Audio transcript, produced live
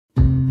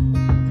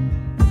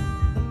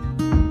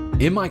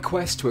In my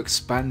quest to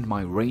expand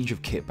my range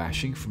of kit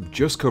bashing from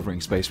just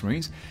covering Space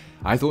Marines,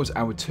 I thought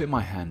I would turn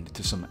my hand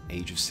to some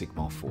Age of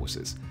Sigmar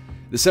forces,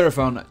 the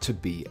Seraphon to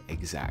be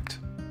exact.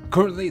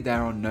 Currently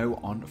there are no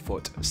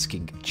on-foot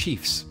Skink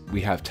Chiefs.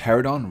 We have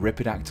Pterodon,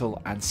 Ripidactyl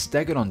and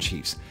Stegodon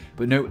Chiefs,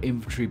 but no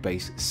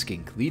infantry-based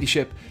Skink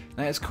leadership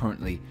that is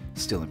currently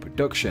still in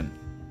production.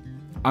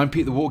 I'm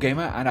Pete the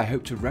Wargamer and I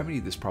hope to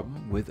remedy this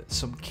problem with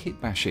some kit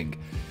bashing.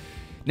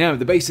 Now,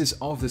 the basis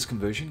of this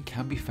conversion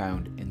can be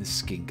found in the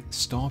Skink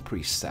Star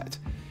Priest set.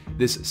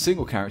 This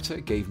single character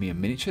gave me a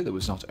miniature that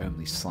was not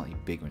only slightly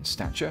bigger in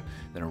stature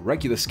than a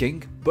regular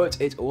Skink,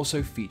 but it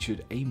also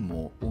featured a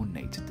more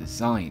ornate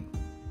design.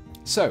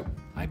 So,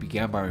 I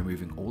began by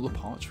removing all the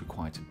parts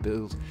required to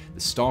build the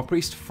Star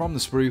Priest from the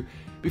sprue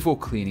before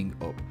cleaning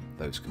up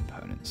those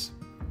components.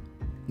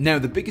 Now,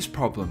 the biggest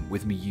problem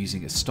with me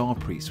using a Star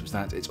Priest was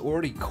that it's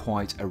already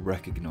quite a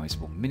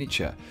recognisable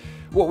miniature,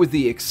 what with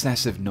the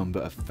excessive number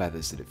of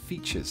feathers that it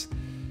features.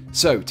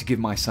 So, to give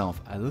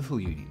myself a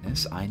little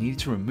uniqueness, I needed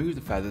to remove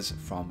the feathers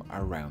from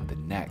around the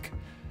neck.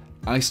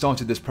 I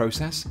started this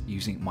process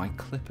using my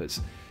clippers,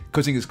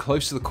 cutting as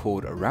close to the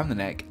cord around the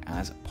neck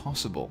as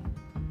possible.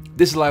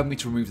 This allowed me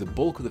to remove the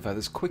bulk of the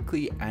feathers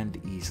quickly and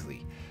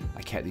easily.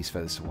 I kept these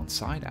feathers to one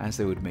side as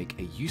they would make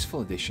a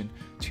useful addition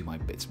to my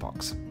bits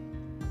box.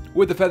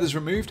 With the feathers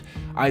removed,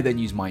 I then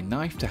used my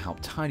knife to help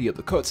tidy up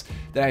the cuts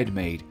that I had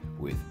made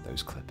with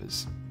those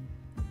clippers.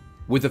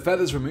 With the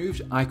feathers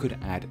removed, I could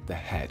add the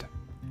head.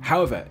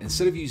 However,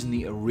 instead of using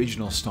the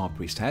original Star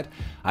Priest head,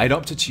 I had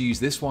opted to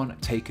use this one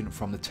taken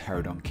from the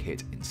Pterodon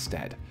kit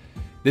instead.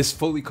 This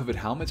fully covered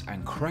helmet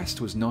and crest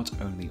was not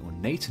only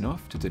ornate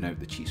enough to denote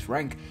the chief's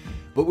rank,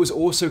 but was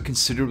also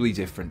considerably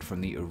different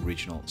from the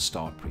original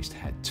Star Priest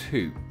head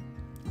too.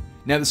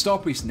 Now, the Star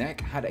Priest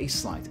neck had a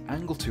slight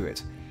angle to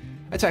it.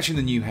 Attaching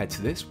the new head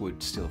to this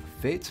would still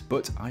fit,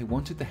 but I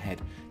wanted the head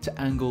to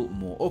angle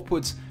more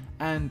upwards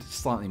and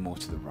slightly more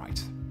to the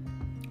right.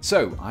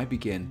 So I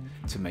began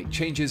to make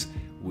changes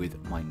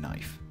with my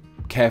knife,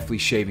 carefully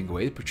shaving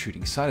away the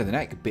protruding side of the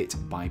neck bit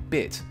by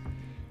bit.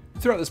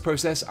 Throughout this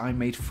process, I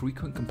made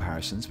frequent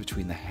comparisons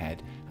between the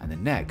head and the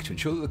neck to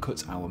ensure that the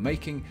cuts I was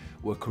making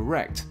were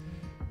correct.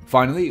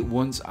 Finally,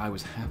 once I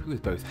was happy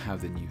with both how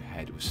the new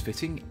head was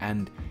fitting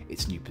and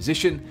its new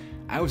position,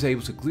 I was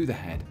able to glue the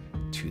head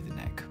to the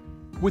neck.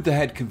 With the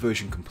head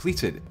conversion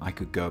completed, I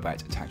could go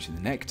about attaching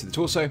the neck to the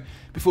torso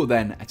before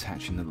then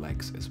attaching the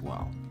legs as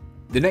well.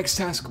 The next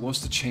task was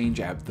to change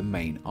out the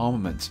main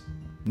armament.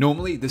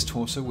 Normally, this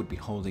torso would be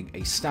holding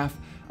a staff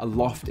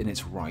aloft in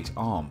its right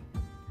arm.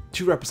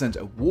 To represent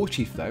a war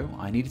chief though,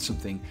 I needed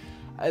something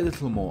a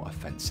little more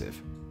offensive.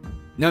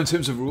 Now, in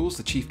terms of rules,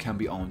 the chief can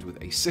be armed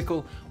with a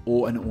sickle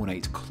or an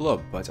ornate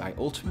club, but I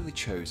ultimately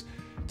chose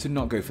to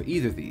not go for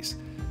either of these.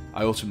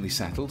 I ultimately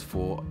settled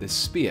for this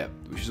spear,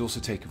 which is also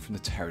taken from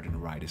the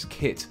Pterodon Rider's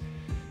kit.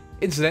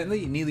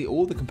 Incidentally, nearly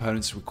all the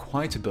components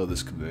required to build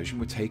this conversion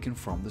were taken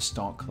from the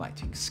Start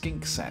Collecting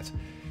Skink set,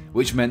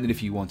 which meant that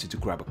if you wanted to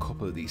grab a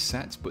couple of these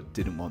sets but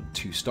didn't want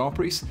 2 Star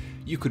Priests,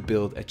 you could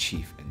build a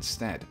chief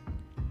instead.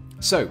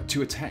 So,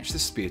 to attach the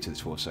spear to the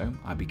torso,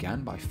 I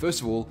began by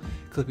first of all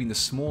clipping the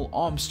small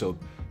arm stub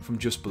from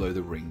just below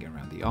the ring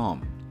around the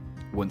arm.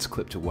 Once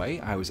clipped away,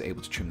 I was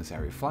able to trim this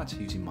area flat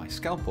using my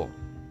scalpel.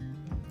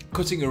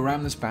 Cutting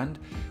around this band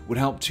would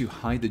help to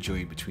hide the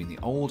joint between the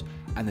old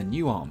and the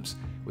new arms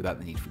without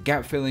the need for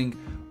gap filling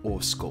or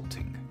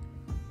sculpting.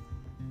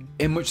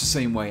 In much the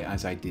same way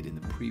as I did in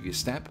the previous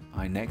step,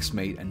 I next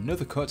made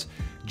another cut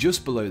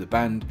just below the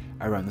band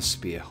around the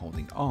spear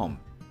holding arm.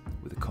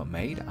 With the cut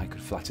made, I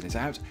could flatten it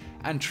out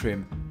and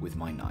trim with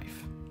my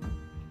knife.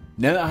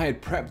 Now that I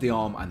had prepped the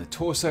arm and the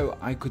torso,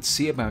 I could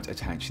see about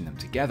attaching them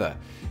together,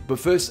 but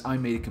first I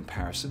made a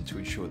comparison to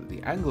ensure that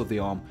the angle of the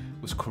arm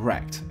was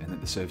correct and that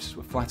the surfaces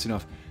were flat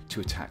enough to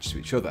attach to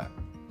each other.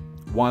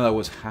 While I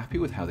was happy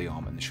with how the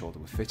arm and the shoulder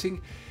were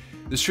fitting,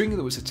 the string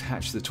that was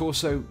attached to the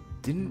torso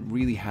didn't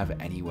really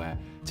have anywhere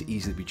to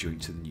easily be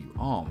joined to the new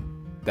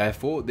arm.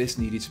 Therefore, this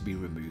needed to be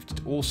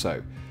removed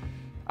also.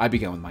 I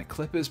began with my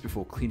clippers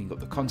before cleaning up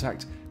the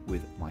contact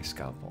with my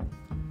scalpel.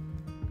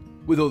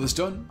 With all this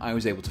done, I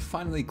was able to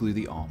finally glue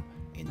the arm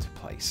into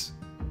place.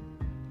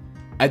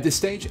 At this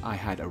stage, I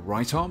had a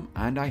right arm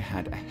and I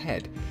had a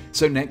head,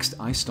 so next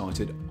I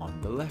started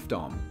on the left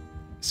arm.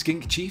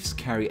 Skink Chiefs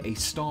carry a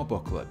star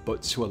buckler,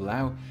 but to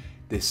allow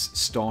this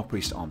Star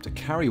Priest arm to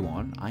carry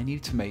one, I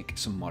needed to make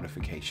some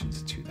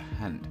modifications to the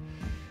hand.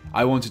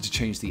 I wanted to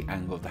change the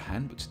angle of the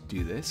hand, but to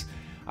do this,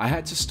 I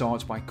had to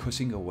start by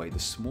cutting away the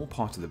small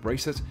part of the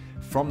bracelet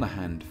from the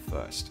hand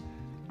first.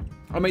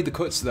 I made the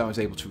cut so that I was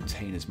able to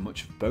retain as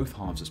much of both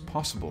halves as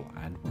possible,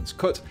 and once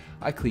cut,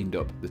 I cleaned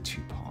up the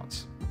 2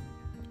 parts.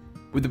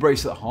 With the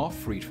bracelet half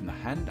freed from the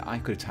hand, I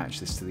could attach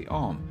this to the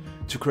arm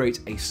to create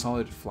a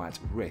solid flat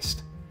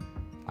wrist.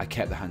 I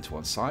kept the hand to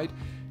one side,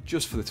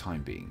 just for the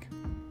time being.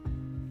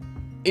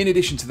 In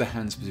addition to the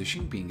hand's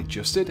position being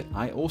adjusted,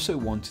 I also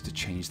wanted to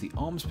change the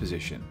arm's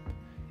position.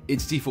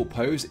 Its default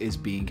pose is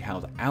being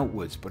held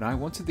outwards, but I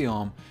wanted the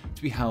arm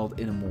to be held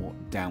in a more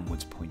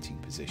downwards pointing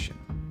position.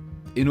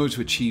 In order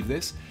to achieve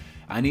this,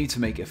 I need to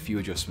make a few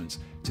adjustments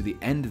to the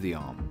end of the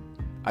arm.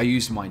 I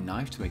used my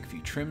knife to make a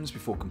few trims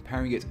before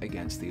comparing it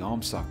against the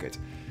arm socket.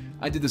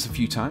 I did this a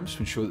few times to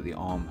ensure that the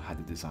arm had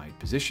the desired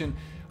position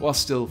while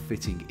still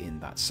fitting in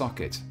that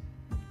socket.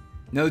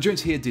 Now the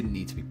joints here didn't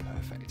need to be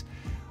perfect.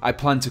 I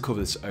planned to cover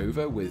this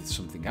over with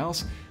something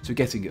else, so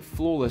getting it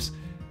flawless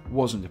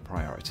wasn't a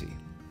priority.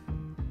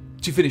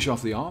 To finish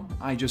off the arm,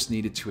 I just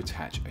needed to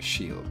attach a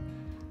shield.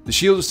 The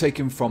shield was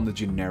taken from the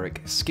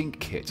generic Skink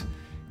kit.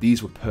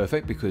 These were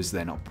perfect because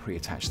they're not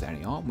pre-attached to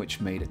any arm,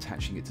 which made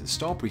attaching it to the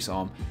Star Priest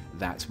arm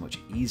that much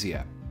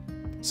easier.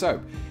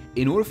 So,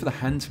 in order for the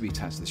hand to be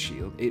attached to the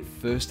shield, it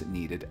first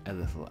needed a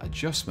little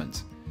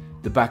adjustment.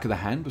 The back of the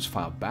hand was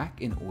filed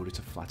back in order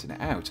to flatten it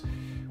out,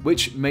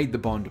 which made the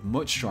bond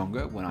much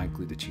stronger when I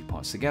glued the two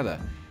parts together,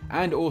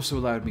 and also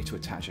allowed me to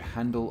attach a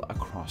handle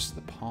across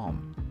the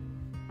palm.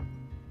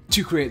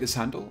 To create this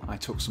handle, I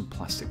took some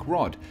plastic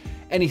rod.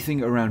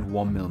 Anything around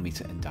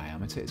 1mm in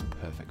diameter is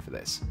perfect for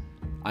this.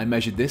 I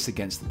measured this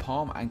against the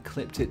palm and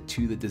clipped it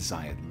to the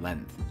desired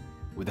length.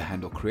 With the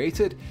handle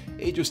created,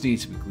 it just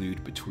needs to be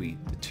glued between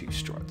the two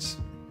struts.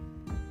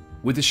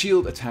 With the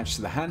shield attached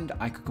to the hand,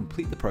 I could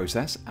complete the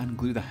process and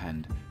glue the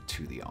hand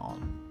to the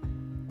arm.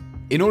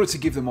 In order to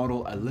give the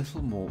model a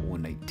little more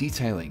ornate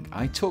detailing,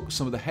 I took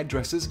some of the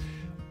headdresses,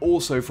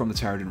 also from the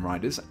Pterodon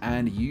Riders,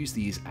 and used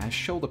these as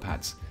shoulder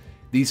pads.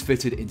 These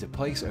fitted into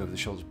place over the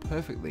shoulders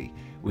perfectly,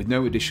 with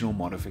no additional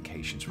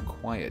modifications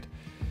required.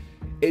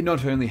 It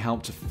not only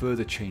helped to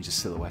further change the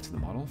silhouette of the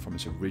model from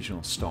its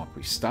original Star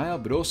Priest style,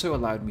 but also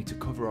allowed me to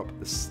cover up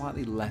the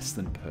slightly less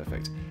than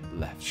perfect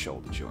left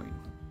shoulder joint.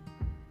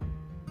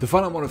 The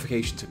final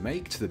modification to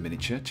make to the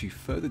miniature to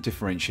further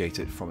differentiate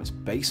it from its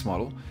base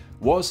model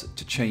was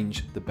to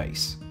change the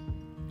base.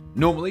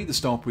 Normally the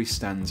Star Priest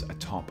stands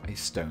atop a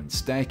stone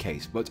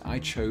staircase, but I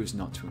chose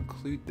not to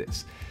include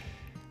this.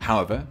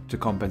 However, to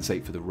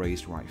compensate for the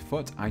raised right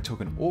foot, I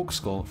took an orc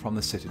skull from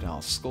the Citadel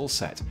skull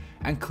set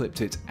and clipped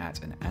it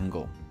at an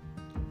angle.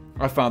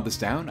 I filed this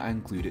down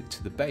and glued it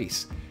to the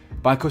base.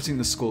 By cutting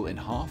the skull in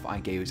half, I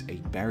gave it a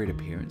buried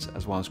appearance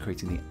as well as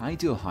creating the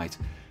ideal height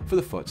for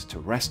the foot to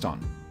rest on.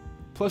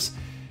 Plus,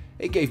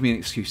 it gave me an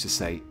excuse to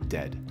say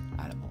dead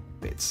animal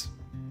bits.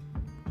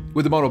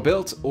 With the model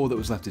built, all that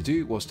was left to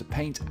do was to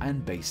paint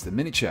and base the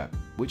miniature,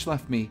 which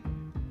left me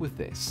with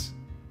this.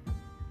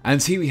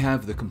 And here we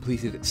have the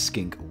completed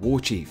Skink War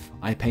Chief.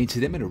 I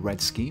painted him in a red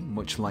scheme,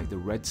 much like the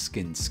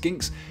red-skinned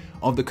skinks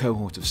of the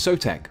cohort of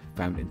Sotek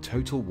found in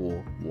Total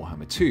War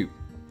Warhammer 2.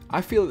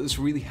 I feel that this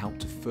really helped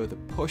to further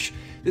push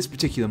this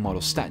particular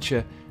model's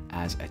stature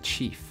as a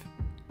chief.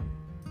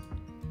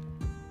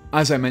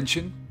 As I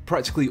mentioned,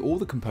 practically all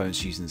the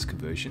components used in this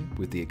conversion,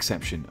 with the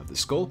exception of the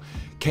skull,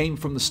 came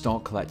from the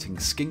Start Collecting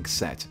Skink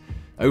set.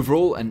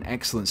 Overall, an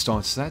excellent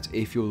starter set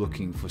if you're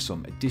looking for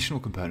some additional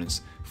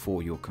components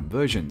for your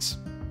conversions.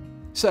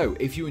 So,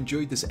 if you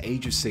enjoyed this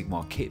Age of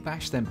Sigmar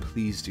kitbash, then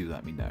please do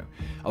let me know,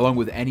 along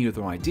with any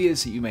other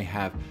ideas that you may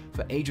have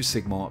for Age of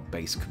Sigmar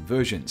based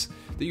conversions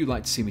that you'd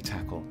like to see me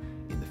tackle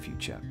in the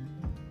future.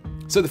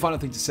 So the final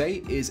thing to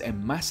say is a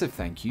massive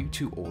thank you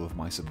to all of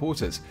my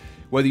supporters.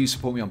 Whether you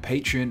support me on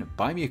Patreon,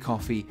 buy me a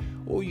coffee,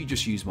 or you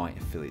just use my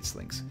affiliates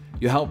links.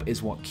 Your help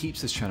is what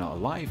keeps this channel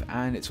alive,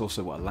 and it's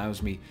also what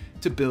allows me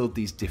to build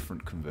these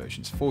different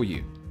conversions for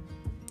you.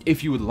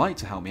 If you would like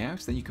to help me out,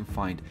 then you can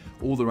find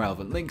all the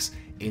relevant links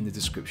in the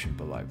description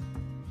below.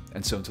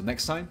 And so until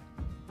next time,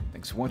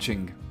 thanks for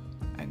watching,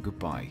 and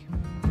goodbye.